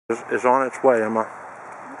Is on its way, Emma.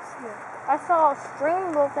 I saw a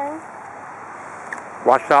streamable thing.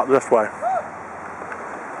 Watch out this way.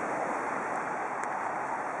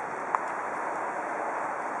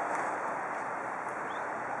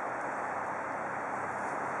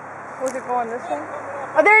 Was it going this way?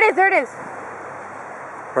 Oh, there it is, there it is.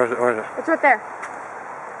 Where is it? Where is it? It's right there.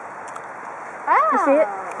 Ah. You see it?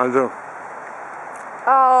 I do.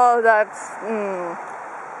 Oh, that's...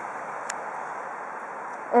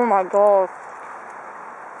 Oh my gosh.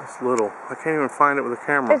 It's little. I can't even find it with a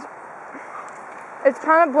camera. It's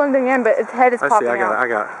kind of blending in, but its head is popping out. I got it. I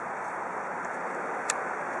got it.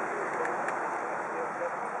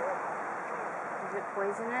 Is it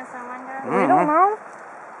poisonous, I wonder? We don't know.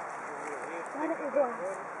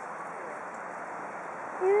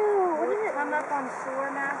 Ew, would it come up on shore,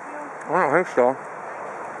 Matthew? I don't think so.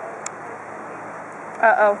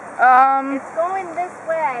 Uh-oh. It's going this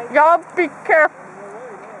way. Y'all be careful.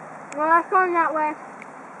 Well, it's going that way.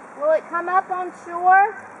 Will it come up on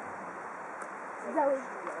shore? Zoe.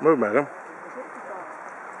 Move, madam.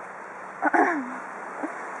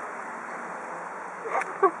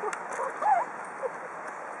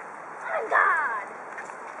 Oh, God!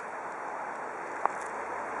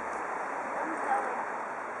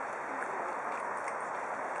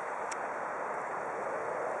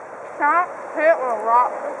 Can't hit with a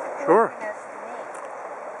rock. Sure.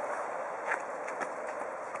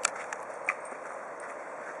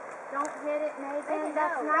 Don't hit it, Megan.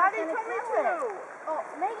 That's no. not Daddy, going to come kill here. it. Oh,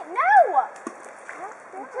 Megan, no!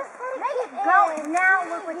 Just let it go. Now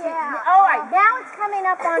look what you... All right, now it's coming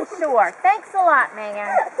up on shore. Thanks a lot,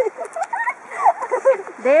 Megan.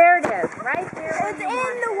 There it is, right there. It's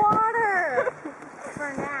in the water.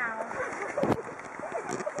 For now.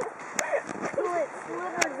 Till it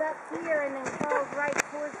slithers up here and then falls right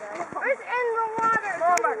towards us. It's in the water.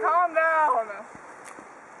 Mama, calm down.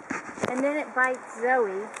 And then it bites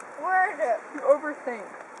Zoe. Where is it? You overthink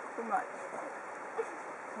too much.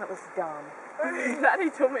 That was dumb. Daddy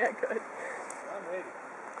told me I could.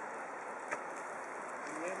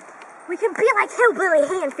 We can be like hillbilly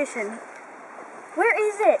hand fishing. Where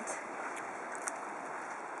is it?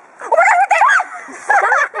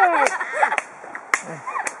 Stop it!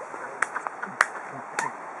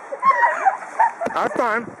 That's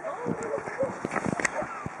fine.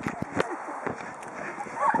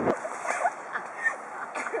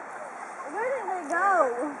 Where did they go?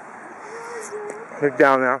 Look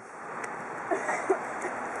down now.